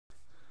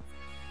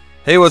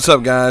Hey, what's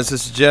up guys?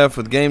 This is Jeff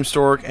with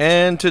Gamestork,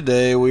 and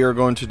today we are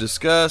going to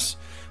discuss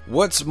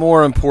what's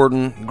more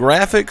important,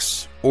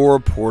 graphics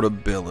or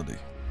portability.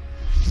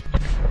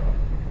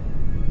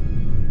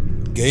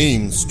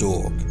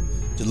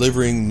 Gamestork,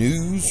 delivering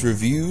news,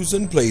 reviews,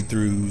 and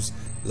playthroughs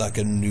like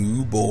a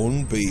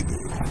newborn baby.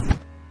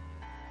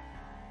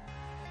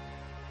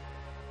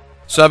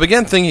 So I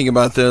began thinking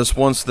about this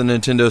once the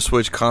Nintendo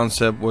Switch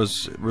concept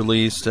was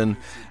released, and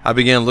I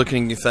began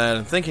looking at that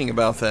and thinking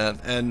about that,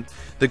 and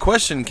the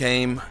question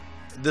came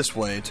this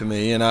way to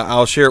me, and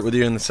I'll share it with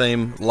you in the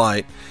same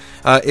light.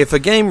 If a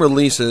game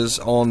releases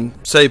on,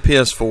 say,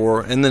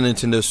 PS4 and the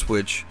Nintendo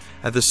Switch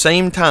at the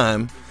same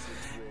time,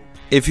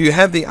 if you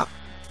have the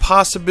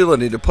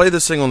possibility to play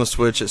this thing on the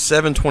Switch at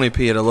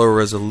 720p at a lower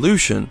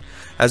resolution,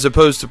 as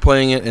opposed to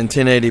playing it in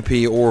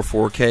 1080p or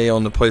 4K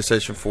on the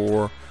PlayStation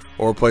 4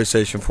 or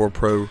PlayStation 4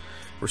 Pro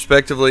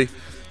respectively,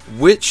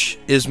 which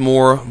is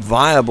more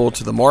viable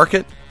to the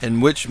market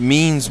and which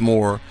means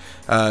more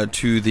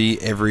to the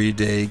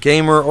everyday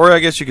gamer, or I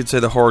guess you could say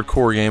the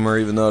hardcore gamer,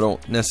 even though I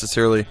don't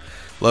necessarily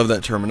love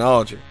that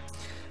terminology.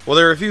 Well,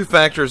 there are a few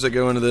factors that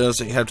go into this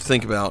that you have to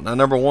think about. Now,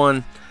 number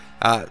one,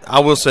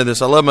 I will say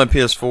this: I love my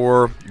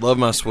PS4, love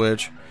my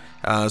Switch,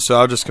 so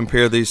I'll just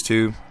compare these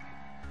two.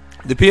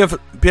 The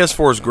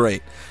PS4 is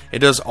great. It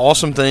does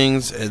awesome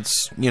things.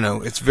 It's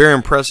very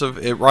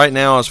impressive. Right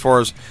now, as far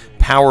as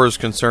power is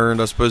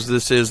concerned, I suppose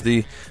this is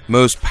the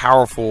most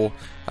powerful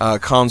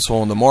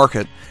console on the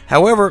market.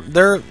 However,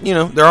 there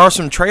are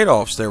some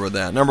trade-offs there with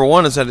that. Number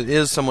one is that it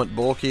is somewhat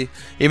bulky.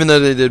 Even though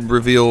they did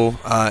reveal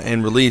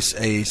and release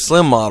a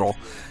slim model,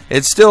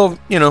 it's still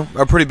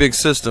a pretty big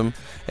system.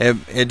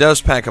 It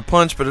does pack a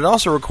punch, but it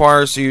also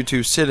requires you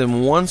to sit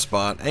in one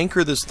spot,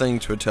 anchor this thing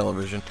to a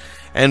television,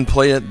 and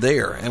play it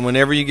there. And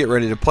whenever you get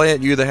ready to play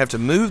it, you either have to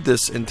move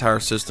this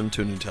entire system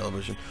to a new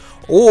television,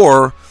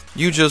 or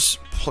you just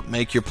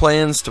make your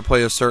plans to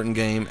play a certain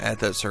game at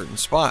that certain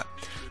spot.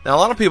 Now, a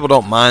lot of people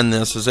don't mind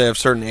this, as they have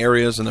certain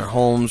areas in their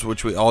homes,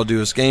 which we all do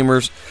as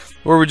gamers,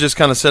 where we just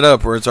kind of set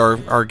up where it's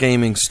our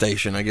gaming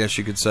station, I guess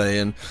you could say.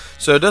 And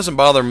so it doesn't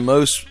bother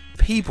most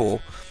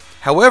people.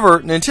 However,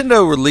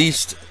 Nintendo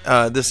released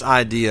this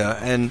idea,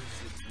 and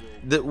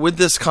with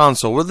this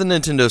console, with the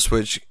Nintendo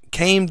Switch,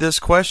 came this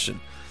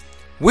question: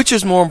 which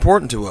is more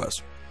important to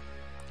us?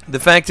 The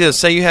fact is,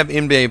 say you have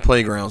NBA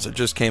Playgrounds that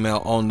just came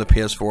out on the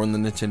PS4 and the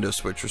Nintendo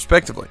Switch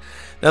respectively.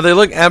 Now, they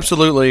look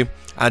absolutely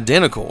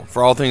identical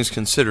for all things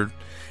considered,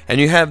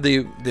 and you have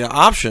the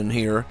option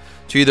here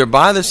to either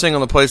buy this thing on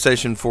the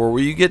PlayStation 4,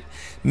 where you get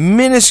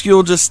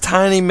minuscule, just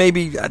tiny,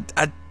 maybe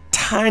a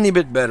tiny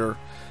bit better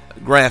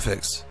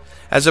graphics,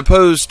 as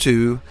opposed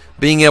to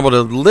being able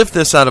to lift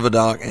this out of a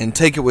dock and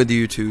take it with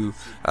you to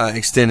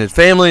extended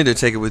family, to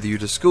take it with you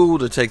to school,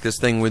 to take this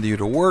thing with you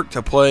to work,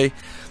 to play,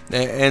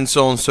 and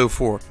so on and so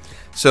forth.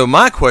 So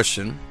my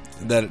question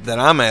that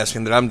I'm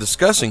asking, that I'm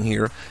discussing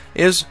here,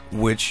 is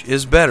which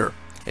is better?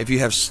 If you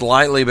have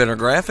slightly better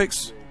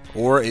graphics,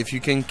 or if you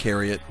can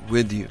carry it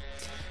with you.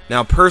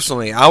 Now,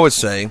 personally, I would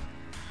say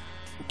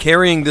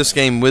carrying this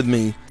game with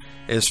me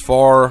is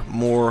far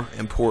more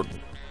important.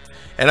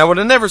 And I would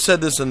have never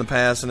said this in the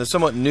past, and it's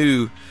somewhat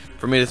new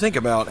for me to think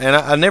about. And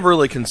I never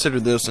really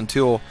considered this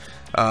until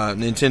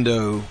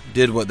Nintendo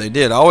did what they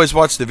did. I always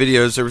watched the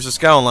videos. There was this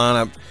guy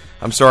online.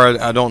 I'm sorry,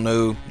 I don't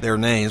know their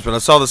names, but I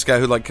saw this guy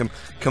who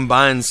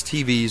combines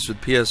TVs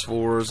with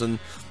PS4s and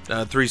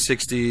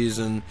 360s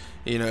and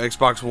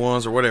Xbox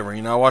Ones or whatever.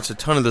 I watched a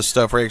ton of this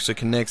stuff where he actually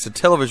connects a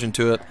television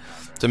to it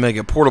to make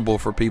it portable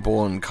for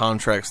people and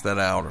contracts that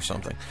out or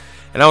something.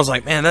 And I was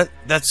like, man,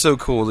 that's so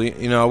cool.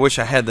 I wish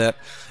I had that.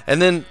 And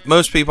then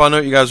most people, I know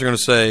what you guys are going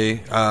to say,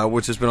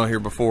 which has been on here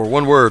before,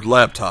 one word: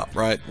 laptop,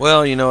 right?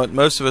 Well, you know what?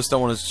 Most of us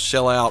don't want to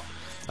shell out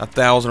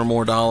 $1,000 or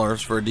more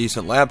for a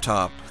decent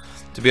laptop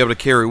to be able to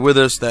carry with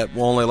us. That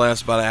will only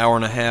last about an hour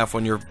and a half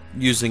when you're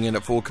using it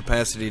at full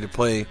capacity to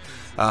play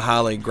a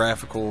highly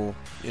graphical,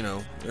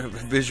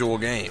 visual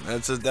game.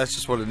 That's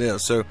just what it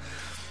is. So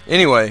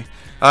anyway,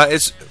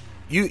 it's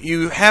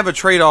you have a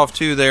trade-off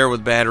too there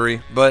with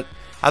battery, but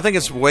I think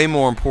it's way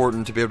more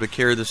important to be able to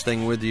carry this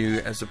thing with you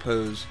as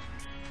opposed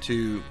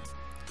to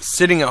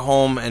sitting at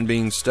home and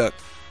being stuck.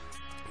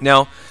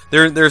 Now,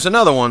 there's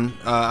another one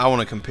I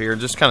want to compare,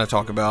 just kind of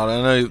talk about.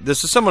 I know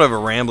this is somewhat of a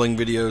rambling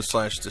video /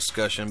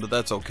 discussion, but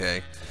that's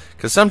okay,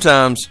 because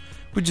sometimes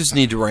we just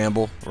need to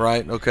ramble,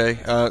 right? Okay,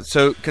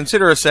 so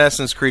consider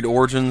Assassin's Creed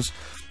Origins,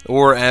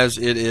 or as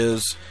it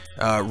is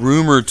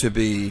rumored to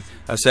be,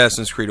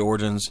 Assassin's Creed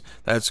Origins.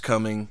 That's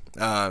coming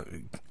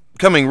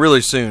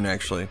really soon,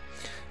 actually.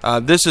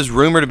 This is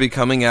rumored to be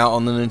coming out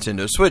on the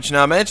Nintendo Switch.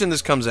 Now, imagine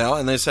this comes out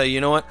and they say, you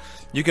know what?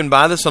 You can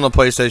buy this on a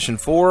PlayStation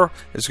 4.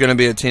 It's going to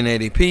be at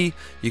 1080p.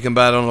 You can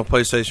buy it on a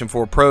PlayStation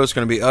 4 Pro. It's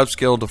going to be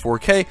upscaled to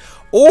 4K.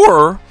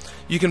 Or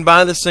you can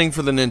buy this thing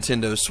for the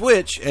Nintendo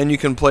Switch and you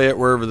can play it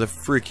wherever the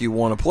frick you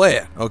want to play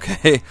it.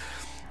 Okay?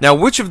 Now,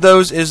 which of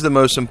those is the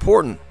most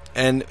important?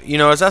 And,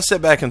 as I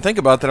sit back and think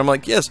about that, I'm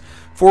like, yes,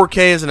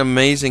 4K is an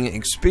amazing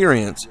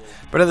experience.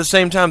 But at the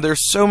same time,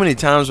 there's so many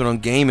times when I'm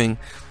gaming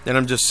that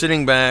I'm just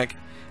sitting back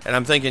And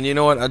I'm thinking, you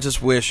know what, I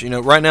just wish,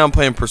 right now I'm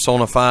playing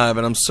Persona 5,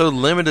 and I'm so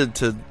limited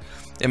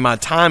in my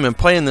time in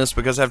playing this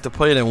because I have to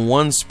play it in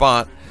one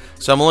spot.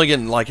 So I'm only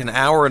getting like an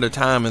hour at a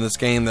time in this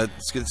game that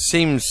it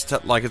seems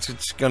like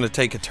it's going to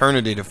take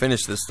eternity to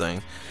finish this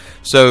thing.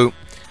 So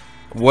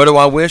what do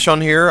I wish on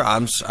here?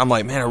 I'm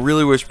like, man, I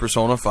really wish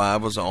Persona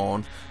 5 was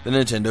on the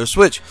Nintendo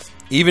Switch.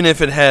 Even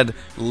if it had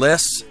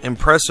less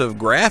impressive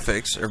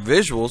graphics or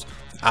visuals,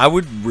 I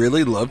would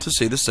really love to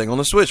see this thing on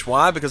the Switch.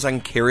 Why? Because I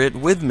can carry it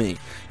with me.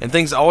 And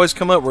things always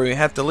come up where we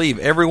have to leave.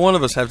 Every one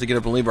of us have to get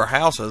up and leave our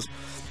houses.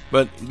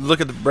 But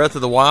look at the Breath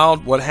of the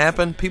Wild. What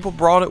happened? People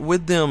brought it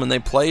with them, and they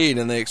played,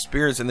 and they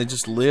experienced, and they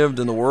just lived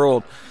in the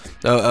world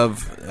of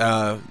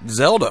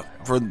Zelda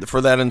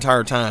for that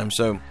entire time.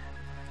 So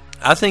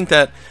I think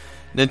that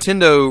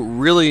Nintendo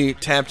really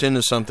tapped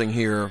into something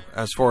here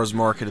as far as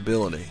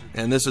marketability.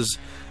 And this is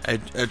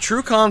a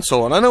true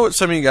console. And I know what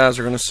some of you guys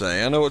are going to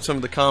say. I know what some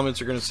of the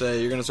comments are going to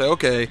say. You're going to say,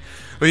 okay,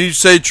 well, you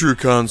say true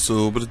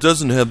console, but it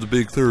doesn't have the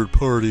big third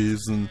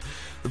parties, and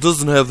it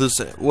doesn't have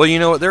this. Well, you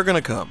know what? They're going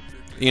to come.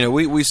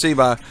 We see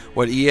by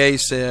what EA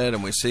said,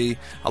 and we see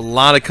a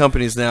lot of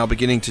companies now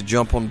beginning to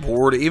jump on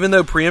board. Even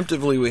though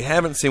preemptively we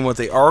haven't seen what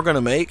they are going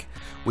to make,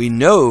 we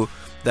know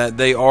that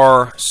they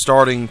are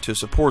starting to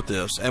support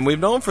this. And we've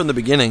known from the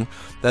beginning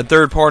that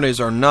third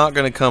parties are not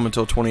going to come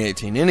until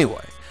 2018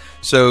 anyway.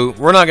 So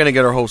we're not going to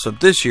get our hopes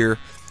up this year.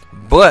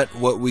 But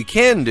what we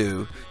can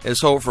do is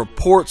hope for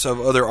ports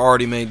of other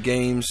already made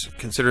games,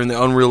 considering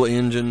the Unreal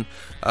Engine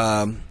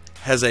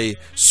has a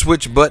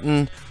switch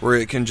button where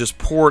it can just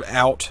port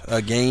out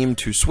a game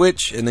to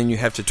Switch, and then you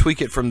have to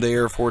tweak it from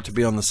there for it to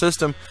be on the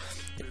system.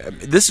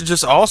 This is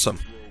just awesome.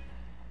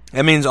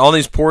 That means all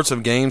these ports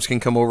of games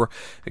can come over.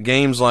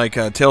 Games like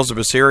Tales of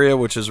Berseria,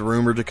 which is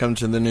rumored to come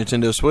to the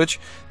Nintendo Switch.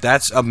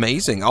 That's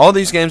amazing. All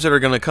these games that are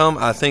going to come,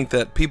 I think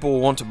that people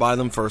will want to buy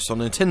them first on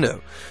Nintendo.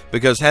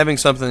 Because having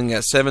something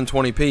at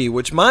 720p,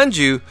 which, mind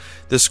you,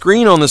 the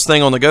screen on this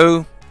thing on the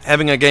go,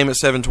 having a game at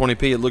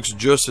 720p, it looks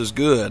just as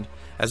good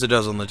as it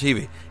does on the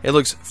TV. It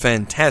looks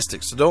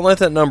fantastic. So don't let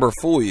that number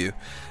fool you.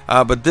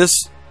 But this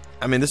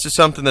is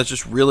something that's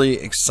just really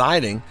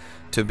exciting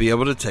to be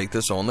able to take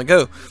this on the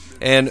go.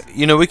 And,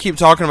 we keep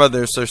talking about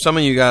this. There's some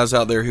of you guys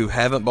out there who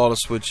haven't bought a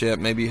Switch yet.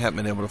 Maybe you haven't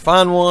been able to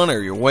find one, or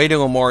you're waiting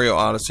on Mario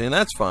Odyssey, and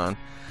that's fine.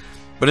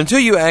 But until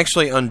you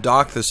actually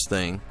undock this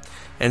thing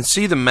and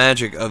see the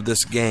magic of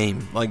this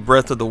game, like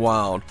Breath of the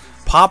Wild,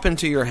 pop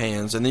into your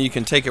hands, and then you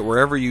can take it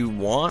wherever you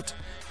want,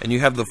 and you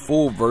have the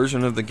full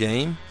version of the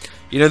game.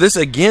 This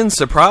again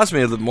surprised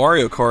me of the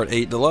Mario Kart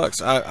 8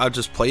 Deluxe. I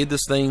just played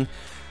this thing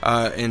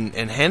in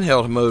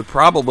handheld mode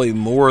probably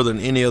more than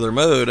any other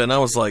mode, and I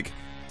was like,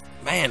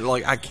 man,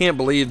 I can't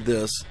believe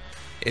this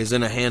is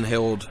in a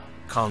handheld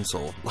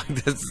console.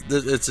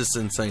 It's just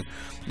insane.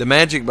 The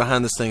magic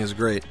behind this thing is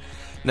great.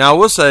 Now I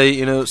will say,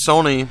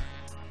 Sony,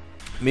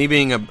 me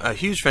being a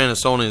huge fan of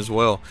Sony as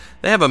well,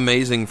 they have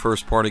amazing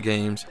first party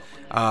games,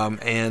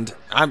 and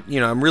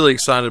I'm really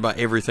excited about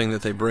everything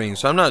that they bring.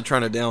 So I'm not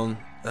trying to down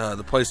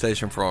the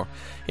PlayStation for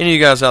any of you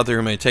guys out there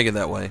who may take it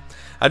that way.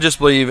 I just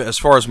believe, as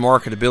far as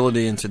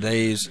marketability in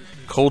today's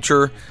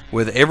culture,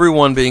 with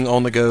everyone being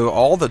on the go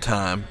all the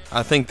time,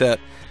 I think that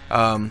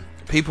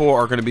people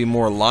are going to be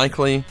more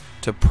likely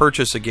to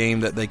purchase a game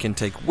that they can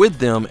take with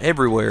them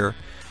everywhere,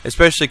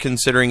 especially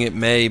considering it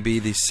may be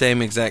the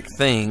same exact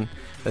thing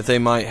that they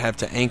might have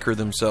to anchor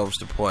themselves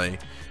to play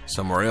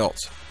somewhere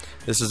else.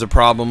 This is a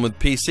problem with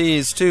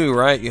PCs too,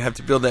 right? You have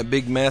to build that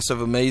big,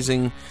 massive,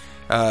 amazing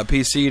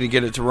PC to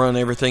get it to run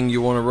everything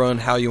you want to run,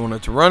 how you want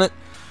it to run it.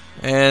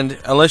 And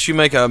unless you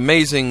make an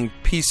amazing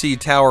PC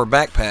tower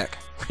backpack,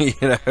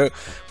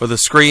 with a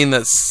screen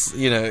that's,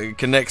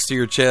 connects to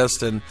your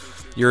chest, and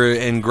you're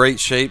in great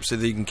shape so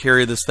that you can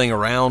carry this thing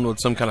around with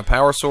some kind of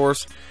power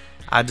source,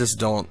 I just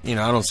don't, I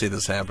don't see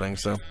this happening.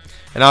 So,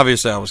 and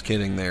obviously I was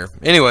kidding there.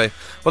 Anyway,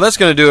 well, that's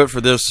going to do it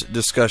for this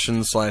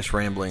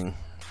discussion/rambling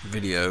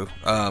video.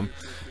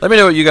 Let me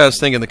know what you guys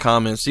think in the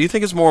comments. Do you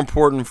think it's more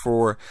important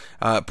for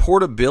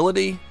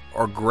portability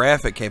or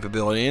graphic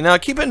capability? And now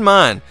keep in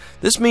mind,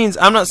 this means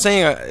I'm not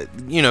saying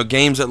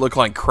games that look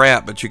like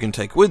crap but you can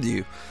take with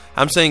you.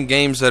 I'm saying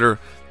games that are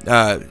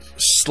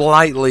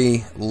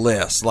slightly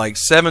less, like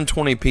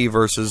 720p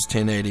versus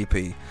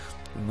 1080p.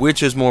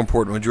 Which is more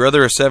important? Would you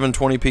rather a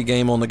 720p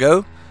game on the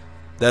go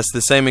that's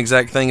the same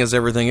exact thing as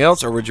everything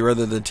else, or would you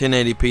rather the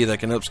 1080p that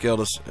can upscale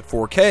to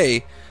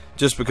 4K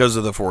just because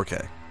of the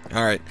 4K?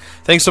 Alright,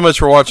 thanks so much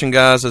for watching,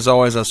 guys. As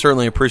always, I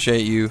certainly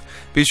appreciate you.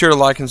 Be sure to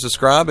like and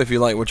subscribe if you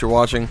like what you're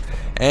watching,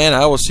 and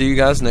I will see you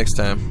guys next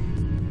time.